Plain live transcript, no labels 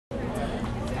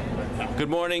Good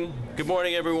morning,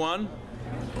 everyone.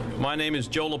 My name is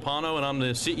Joe Lopano, and I'm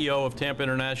the CEO of Tampa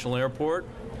International Airport.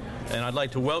 And I'd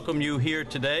like to welcome you here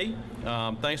today.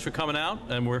 Thanks for coming out,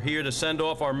 and we're here to send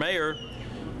off our mayor,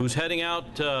 who's heading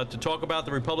out to talk about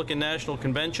the Republican National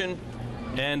Convention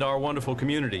and our wonderful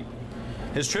community.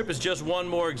 His trip is just one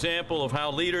more example of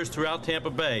how leaders throughout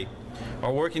Tampa Bay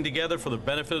are working together for the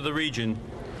benefit of the region,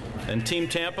 and Team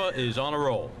Tampa is on a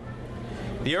roll.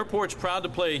 The airport's proud to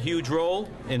play a huge role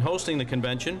in hosting the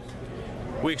convention.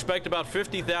 We expect about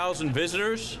 50,000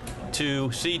 visitors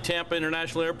to see Tampa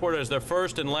International Airport as their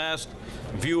first and last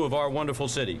view of our wonderful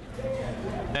city.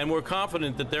 And we're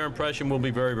confident that their impression will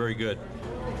be very, very good.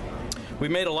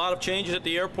 We've made a lot of changes at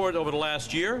the airport over the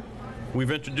last year. We've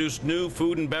introduced new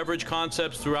food and beverage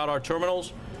concepts throughout our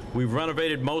terminals. We've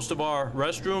renovated most of our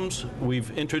restrooms. We've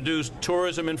introduced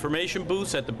tourism information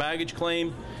booths at the baggage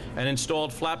claim and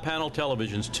installed flat panel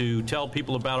televisions to tell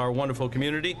people about our wonderful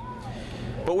community.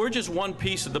 But we're just one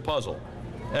piece of the puzzle.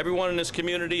 Everyone in this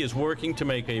community is working to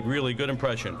make a really good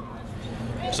impression.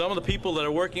 Some of the people that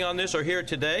are working on this are here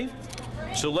today.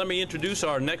 So let me introduce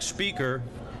our next speaker,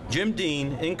 Jim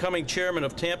Dean, incoming chairman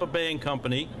of Tampa Bay and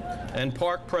Company and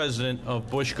park president of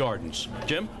Busch Gardens.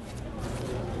 Jim?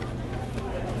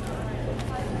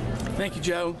 Thank you,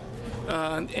 Joe.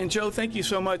 And Joe, thank you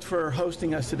so much for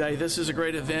hosting us today. This is a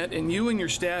great event, and you and your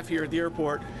staff here at the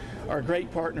airport are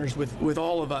great partners with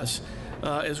all of us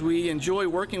as we enjoy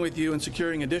working with you and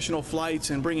securing additional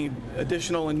flights and bringing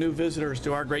additional and new visitors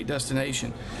to our great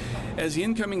destination. As the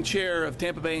incoming chair of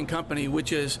Tampa Bay and Company,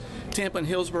 which is Tampa and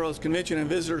Hillsborough's Convention and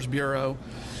Visitors Bureau,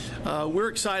 we're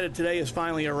excited today has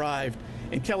finally arrived.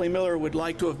 And Kelly Miller would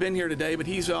like to have been here today, but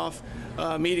he's off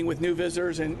meeting with new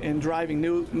visitors and driving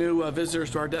new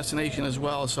visitors to our destination as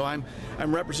well. So I'm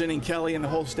representing Kelly and the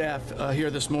whole staff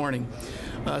here this morning.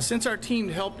 Since our team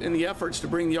helped in the efforts to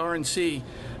bring the RNC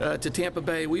to Tampa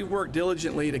Bay, we've worked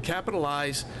diligently to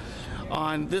capitalize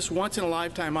on this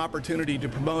once-in-a-lifetime opportunity to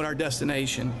promote our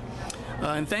destination.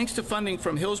 And thanks to funding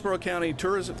from Hillsborough County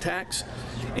Tourism Tax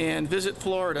and Visit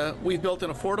Florida, we've built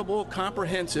an affordable,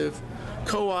 comprehensive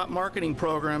co-op marketing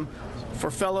program for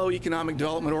fellow economic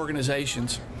development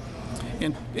organizations.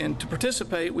 And to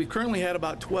participate, we've currently had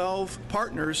about 12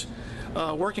 partners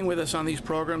working with us on these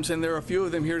programs, and there are a few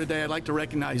of them here today. I'd like to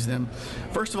recognize them.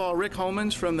 First of all, Rick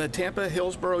Homans from the Tampa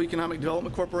Hillsborough Economic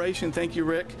Development Corporation. Thank you,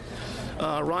 Rick.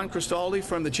 Ron Cristaldi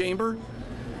from the Chamber.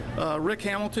 Rick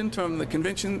Hamilton from the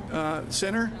Convention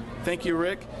Center. Thank you,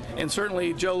 Rick. And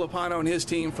certainly Joe Lopano and his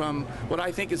team from what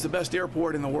I think is the best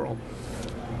airport in the world.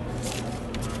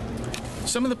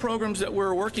 Some of the programs that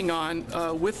we're working on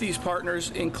with these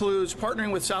partners includes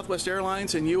partnering with Southwest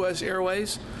Airlines and U.S.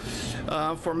 Airways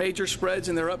for major spreads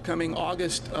in their upcoming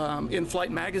August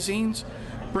in-flight magazines,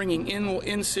 bringing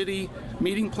in-city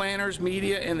meeting planners,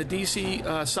 media, and the D.C.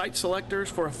 site selectors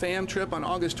for a FAM trip on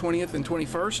August 20th and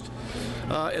 21st,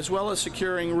 as well as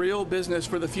securing real business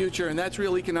for the future, and that's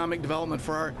real economic development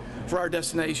for our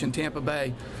destination, Tampa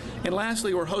Bay. And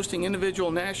lastly, we're hosting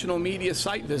individual national media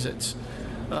site visits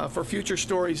for future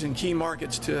stories in key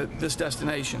markets to this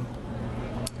destination.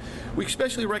 We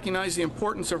especially recognize the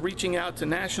importance of reaching out to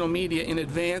national media in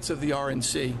advance of the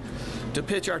RNC to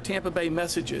pitch our Tampa Bay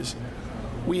messages.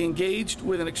 We engaged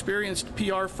with an experienced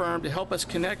PR firm to help us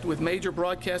connect with major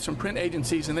broadcast and print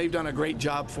agencies, and they've done a great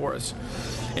job for us.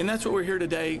 And that's what we're here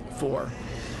today for.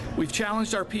 We've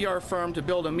challenged our PR firm to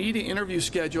build a media interview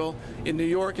schedule in New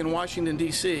York and Washington,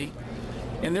 D.C.,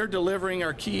 and they're delivering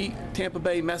our key Tampa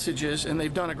Bay messages, and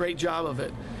they've done a great job of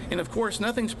it. And of course,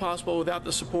 nothing's possible without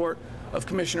the support of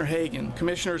Commissioner Hagan.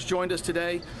 Commissioner's joined us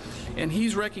today, and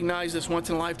he's recognized this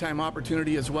once-in-a-lifetime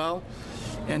opportunity as well,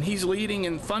 and he's leading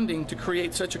and funding to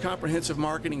create such a comprehensive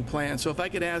marketing plan. So if I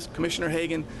could ask Commissioner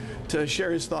Hagan to share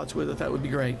his thoughts with us, that would be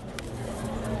great.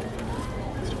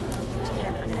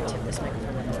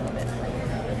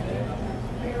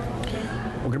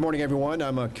 Well, good morning, everyone.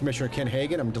 I'm Commissioner Ken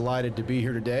Hagan. I'm delighted to be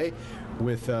here today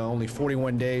with only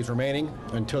 41 days remaining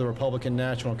until the Republican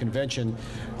National Convention.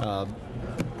 The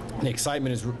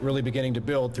excitement is really beginning to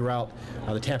build throughout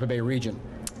the Tampa Bay region.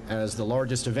 As the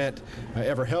largest event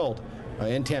ever held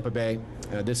in Tampa Bay,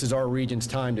 this is our region's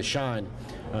time to shine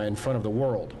in front of the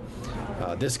world.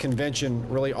 This convention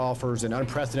really offers an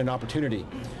unprecedented opportunity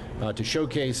to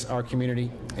showcase our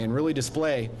community and really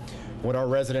display what our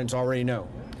residents already know,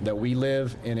 that we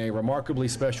live in a remarkably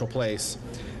special place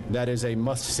that is a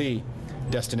must-see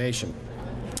destination.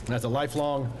 And as a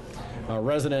lifelong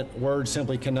resident, words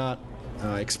simply cannot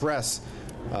express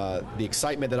the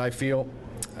excitement that I feel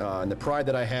and the pride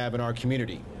that I have in our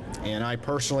community. And I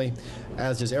personally,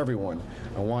 as does everyone,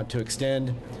 I want to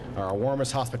extend our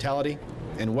warmest hospitality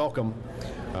and welcome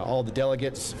all the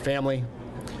delegates, family,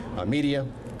 media,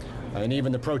 and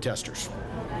even the protesters.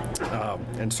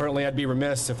 And certainly I'd be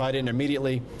remiss if I didn't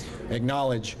immediately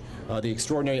acknowledge the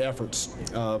extraordinary efforts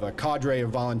of a cadre of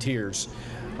volunteers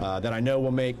that I know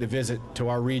will make the visit to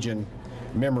our region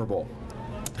memorable.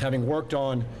 Having worked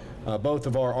on both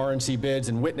of our RNC bids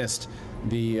and witnessed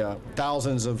the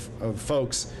thousands of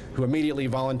folks who immediately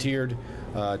volunteered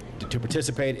to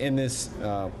participate in this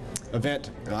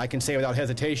event, I can say without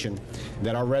hesitation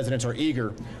that our residents are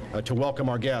eager to welcome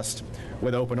our guests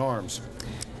with open arms.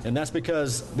 And that's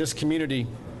because this community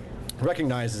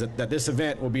recognizes that this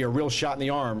event will be a real shot in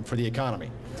the arm for the economy.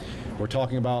 We're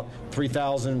talking about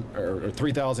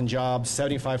 3,000 jobs,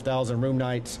 75,000 room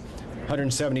nights,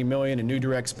 170 million in new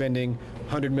direct spending,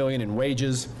 100 million in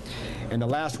wages. And the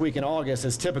last week in August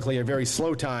is typically a very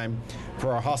slow time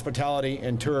for our hospitality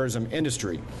and tourism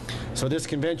industry. So this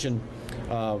convention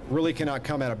really cannot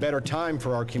come at a better time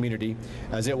for our community,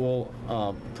 as it will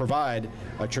provide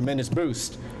a tremendous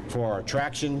boost for our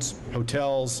attractions,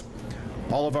 hotels,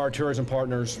 all of our tourism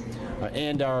partners,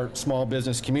 and our small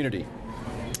business community.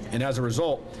 And as a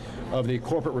result of the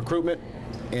corporate recruitment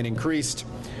and increased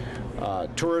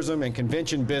tourism and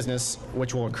convention business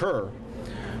which will occur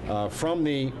from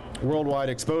the worldwide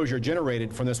exposure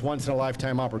generated from this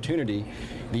once-in-a-lifetime opportunity,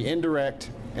 the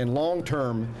indirect and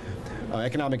long-term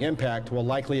economic impact will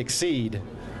likely exceed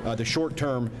the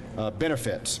short-term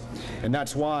benefits. And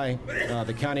that's why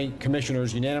the county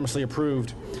commissioners unanimously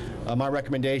approved my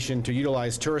recommendation to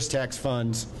utilize tourist tax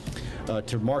funds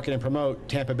to market and promote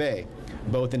Tampa Bay,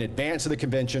 both in advance of the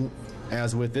convention,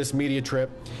 as with this media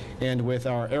trip, and with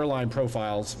our airline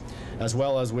profiles, as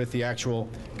well as with the actual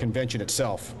convention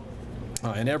itself.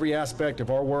 In every aspect of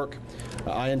our work,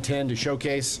 I intend to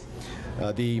showcase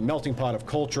the melting pot of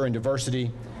culture and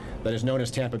diversity that is known as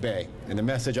Tampa Bay. And the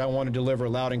message I want to deliver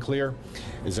loud and clear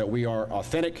is that we are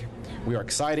authentic, we are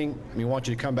exciting, and we want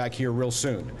you to come back here real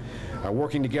soon.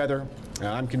 Working together,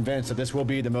 I'm convinced that this will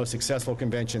be the most successful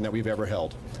convention that we've ever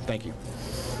held. Thank you.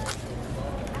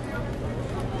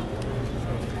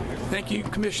 Thank you,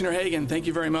 Commissioner Hagan. Thank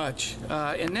you very much.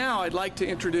 And now I'd like to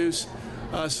introduce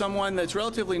someone that's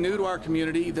relatively new to our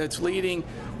community, that's leading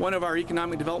one of our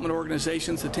economic development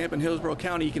organizations, the Tampa and Hillsborough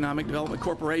County Economic Development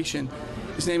Corporation.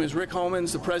 His name is Rick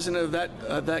Holmans, the president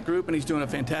of that group, and he's doing a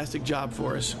fantastic job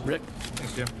for us. Rick?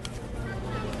 Thanks, Jim.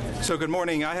 So good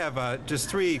morning. I have just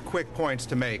 3 quick points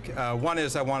to make. One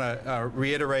is I want to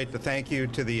reiterate the thank you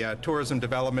to the Tourism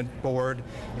Development Board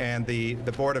and the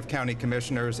Board of County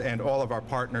Commissioners and all of our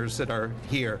partners that are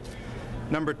here.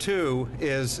 Number 2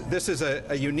 is this is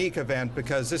a unique event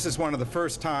because this is one of the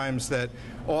first times that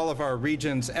all of our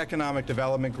region's economic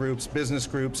development groups, business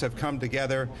groups have come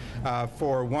together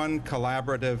for one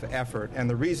collaborative effort. And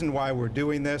the reason why we're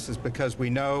doing this is because we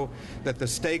know that the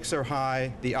stakes are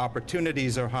high, the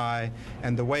opportunities are high,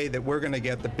 and the way that we're going to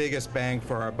get the biggest bang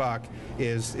for our buck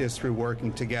is through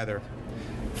working together.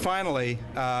 Finally,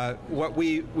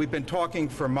 we've been talking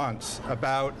for months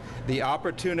about the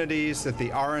opportunities that the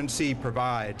RNC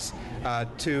provides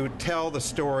to tell the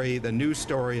story, the new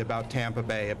story about Tampa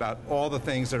Bay, about all the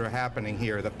things that are happening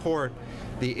here, the port,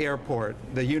 the airport,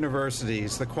 the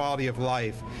universities, the quality of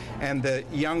life, and the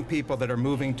young people that are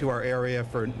moving to our area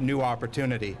for new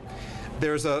opportunity.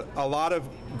 There's a lot of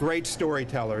great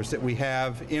storytellers that we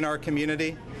have in our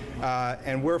community,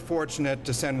 and we're fortunate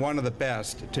to send one of the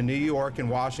best to New York and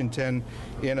Washington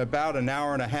in about an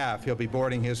hour and a half. He'll be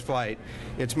boarding his flight.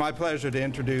 It's my pleasure to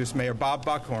introduce Mayor Bob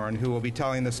Buckhorn, who will be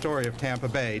telling the story of Tampa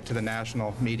Bay to the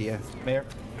national media. Mayor.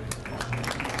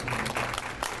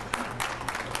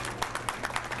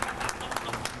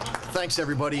 Thanks,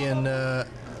 everybody, and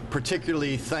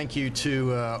particularly thank you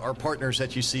to our partners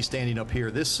that you see standing up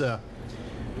here.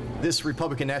 This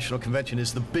Republican National Convention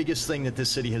is the biggest thing that this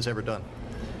city has ever done.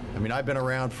 I mean, I've been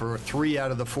around for 3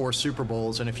 out of the 4 Super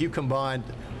Bowls, and if you combined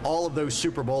all of those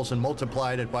Super Bowls and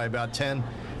multiplied it by about 10,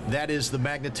 that is the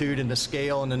magnitude and the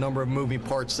scale and the number of moving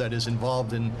parts that is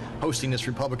involved in hosting this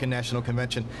Republican National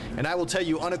Convention. And I will tell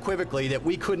you unequivocally that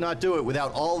we could not do it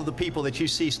without all of the people that you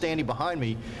see standing behind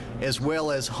me, as well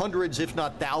as hundreds, if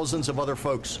not thousands, of other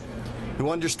folks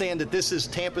who understand that this is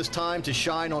Tampa's time to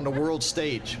shine on the world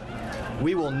stage.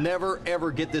 We will never,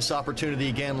 ever get this opportunity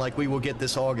again like we will get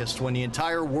this August, when the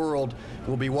entire world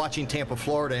will be watching Tampa,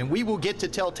 Florida, and we will get to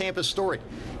tell Tampa's story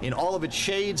in all of its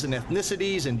shades and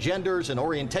ethnicities and genders and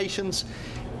orientations.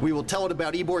 We will tell it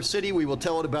about Ybor City. We will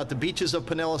tell it about the beaches of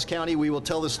Pinellas County. We will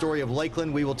tell the story of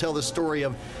Lakeland. We will tell the story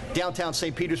of downtown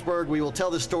St. Petersburg. We will tell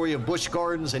the story of Busch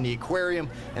Gardens and the aquarium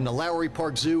and the Lowry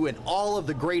Park Zoo and all of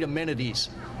the great amenities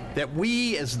that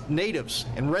we as natives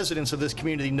and residents of this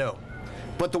community know.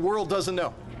 But the world doesn't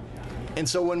know. And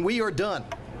so when we are done,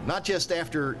 not just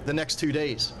after the next 2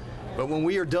 days, but when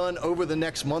we are done over the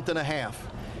next month and a half,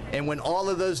 and when all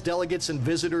of those delegates and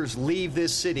visitors leave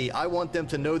this city, I want them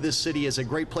to know this city is a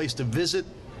great place to visit,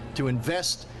 to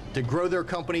invest, to grow their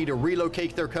company, to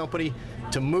relocate their company,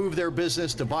 to move their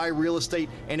business, to buy real estate.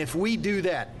 And if we do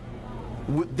that,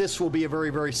 this will be a very,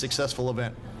 very successful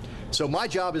event. So my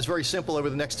job is very simple over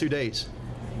the next 2 days.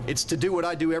 It's to do what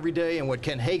I do every day and what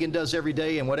Ken Hagen does every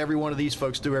day and what every one of these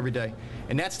folks do every day.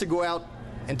 And that's to go out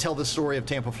and tell the story of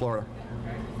Tampa, Florida.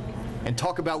 And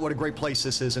talk about what a great place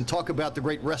this is, and talk about the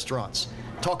great restaurants,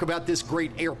 talk about this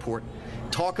great airport,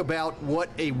 talk about what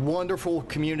a wonderful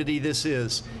community this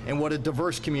is and what a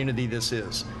diverse community this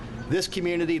is. This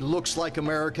community looks like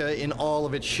America in all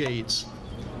of its shades,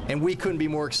 and we couldn't be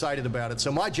more excited about it.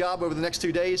 So my job over the next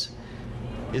 2 days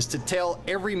is to tell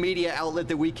every media outlet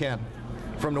that we can,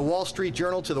 from the Wall Street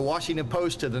Journal to the Washington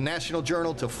Post to the National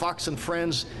Journal to Fox and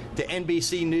Friends to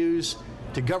NBC News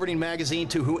to Governing Magazine,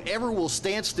 to whoever will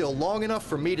stand still long enough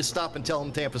for me to stop and tell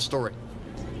them Tampa's story,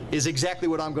 is exactly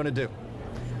what I'm going to do.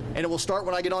 And it will start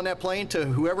when I get on that plane to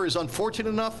whoever is unfortunate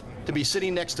enough to be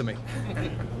sitting next to me.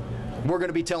 We're going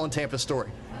to be telling Tampa's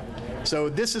story. So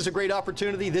this is a great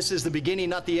opportunity. This is the beginning,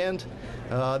 not the end.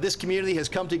 This community has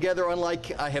come together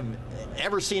unlike I have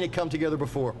ever seen it come together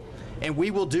before. And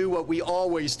we will do what we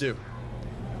always do,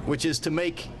 which is to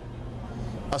make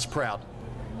us proud.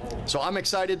 So I'm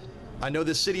excited. I know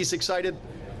this city's excited.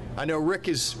 I know Rick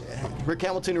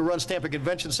Hamilton, who runs Tampa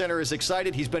Convention Center, is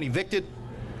excited. He's been evicted.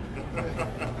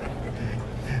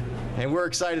 And we're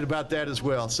excited about that as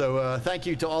well. So thank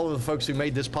you to all of the folks who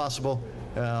made this possible.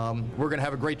 We're going to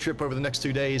have a great trip over the next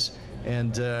 2 days,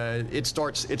 and it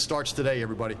starts today,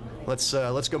 everybody. Let's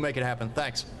go make it happen.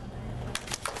 Thanks.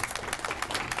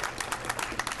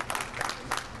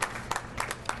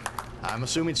 I'm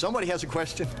assuming somebody has a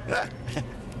question.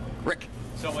 Rick.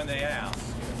 So when they ask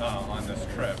on this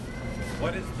trip,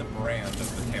 what is the brand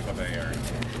of the Tampa Bay area?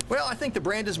 Well, I think the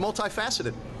brand is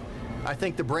multifaceted. I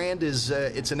think the brand is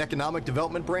it's an economic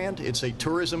development brand. It's a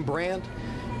tourism brand.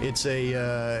 It's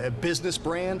a business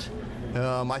brand.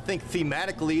 I think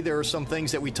thematically there are some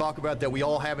things that we talk about that we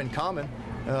all have in common,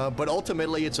 but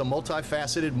ultimately it's a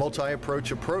multifaceted,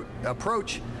 multi-approach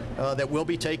approach that will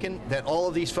be taken, that all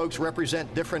of these folks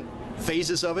represent different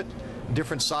phases of it,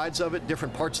 different sides of it,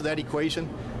 different parts of that equation.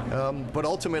 But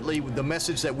ultimately, the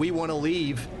message that we want to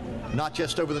leave, not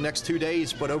just over the next 2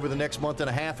 days, but over the next month and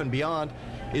a half and beyond,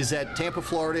 is that Tampa,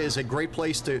 Florida is a great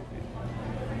place to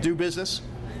do business,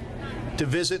 to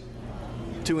visit,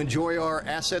 to enjoy our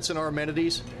assets and our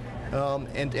amenities,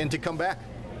 and to come back.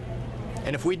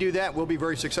 And if we do that, we'll be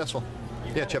very successful.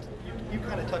 Yeah, Chip. You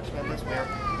kind of touched on this, Mayor.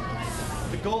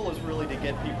 The goal is really to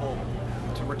get people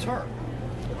to return.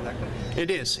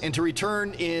 It is, and to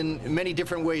return in many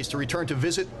different ways, to return to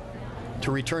visit,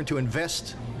 to return to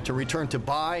invest, to return to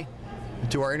buy.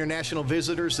 To our international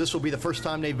visitors, this will be the first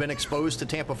time they've been exposed to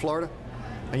Tampa, Florida.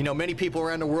 And, you know, many people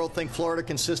around the world think Florida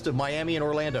consists of Miami and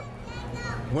Orlando.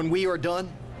 When we are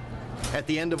done at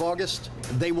the end of August,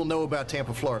 they will know about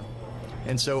Tampa, Florida.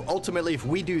 And so ultimately, if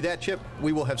we do that, Chip,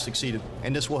 we will have succeeded,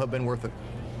 and this will have been worth it.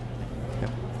 Yeah.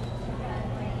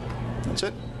 That's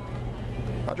it.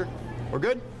 Roger, we're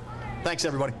good? Thanks,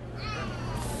 everybody.